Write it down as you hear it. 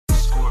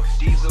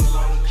Jizzle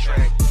on the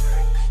track.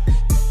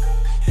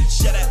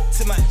 Shout out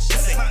to my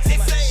essay.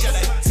 Shout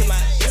out to my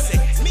essay.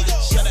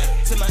 Shout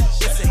out to my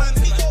essay.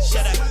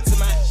 Shout out to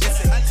my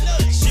essay.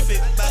 Ship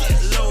it by the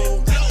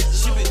load.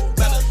 Ship it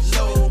by the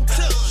load.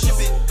 Ship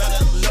it by the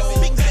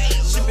load.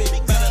 Ship it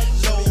by the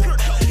load.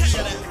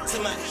 Shout out to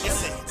my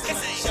essay.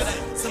 Shout out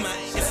to my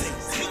essay.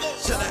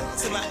 Shout out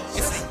to my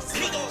essay.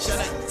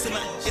 Shout out to my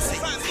essay.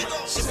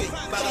 Ship it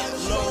by the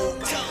load.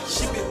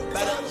 Ship it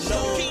by the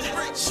load.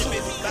 Ship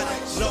it by the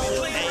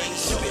load.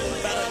 Ship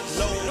it by the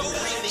load.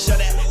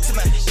 Shout out to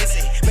my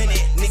essay. Man,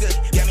 that nigga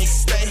got me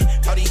stunned.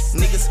 All these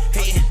niggas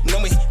hating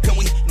on me. Cause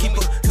we keep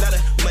a lot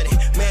of money.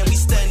 Man, we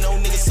stunning on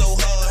niggas so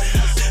hard.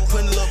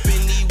 Putting up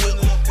in the whip.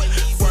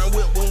 Foreign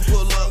whip won't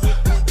pull up.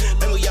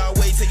 And we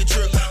always take a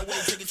trip.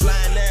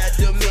 Flying out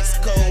to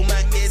Mexico.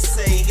 My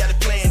essay got it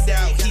planned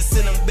out. He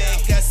sent them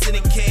back. I sent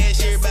him cash.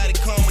 Everybody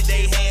come with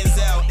their hands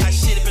out. I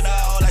ship it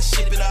all. I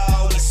ship it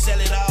all. We sell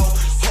it all.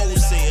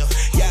 Wholesale.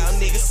 Y'all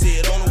niggas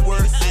sit on the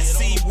work. I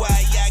see why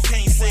y'all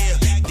can't sell.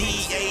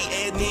 DA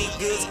and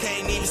niggas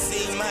can't even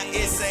see my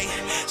essay.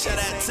 Shout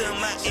out to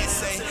my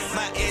essay.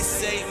 My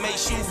essay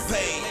makes you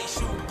pay.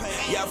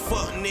 Y'all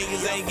fuck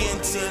niggas ain't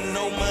getting to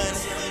no money.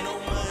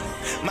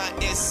 My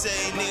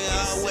essay,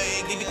 nigga,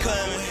 always keep it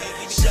coming.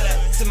 Shout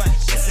out to my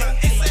essay.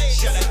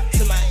 Shout out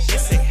to my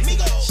essay.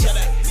 Shout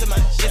out to my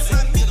essay.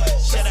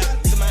 Shout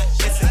out to my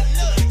essay.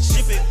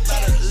 Ship it by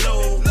the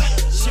load.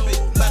 Ship it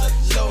by the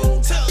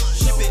load.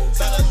 Ship it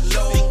by the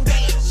load.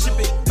 Ship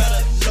it by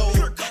the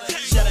load.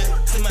 Shout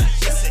out to my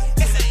essay.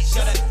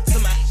 Shout out to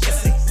my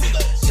essay.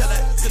 Shout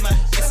out to my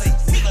essay.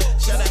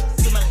 Shout out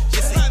to my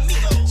essay.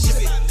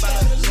 Ship it by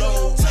the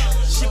load.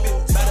 Ship it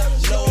by the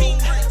load.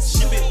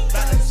 Ship it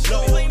by the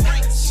load.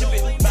 Ship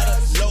it by the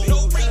load.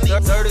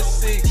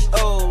 36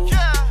 old,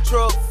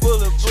 truck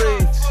full of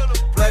bricks.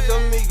 Black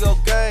Amigo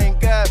gang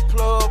got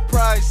plug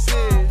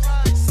prices.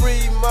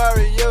 Free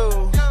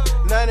Mario,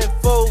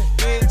 94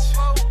 bitch.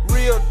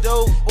 Real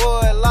dope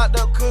boy, locked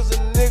up cause a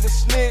nigga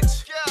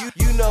snitch.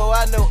 You know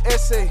I know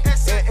essay,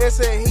 and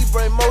essay he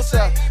bring most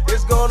out.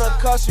 It's gonna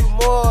cost you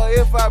more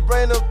if I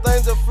bring them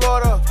things to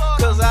Florida.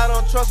 Cause I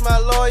don't trust my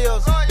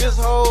lawyers, this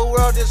whole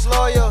world is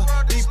loyal.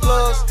 These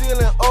plugs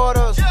stealing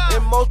orders,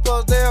 and most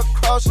of they'll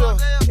cross you.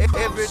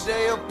 Every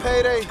day a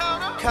payday,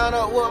 count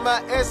up with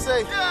my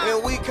essay,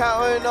 and we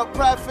counting up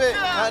profit.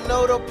 I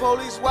know the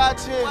police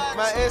watching,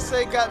 my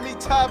essay got me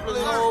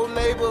topless. Whole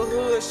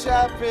neighborhood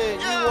shopping,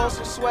 you want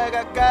some swag,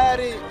 I got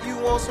it. You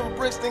want some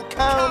bricks, then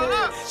count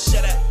it.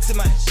 Shout out to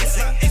my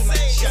essay.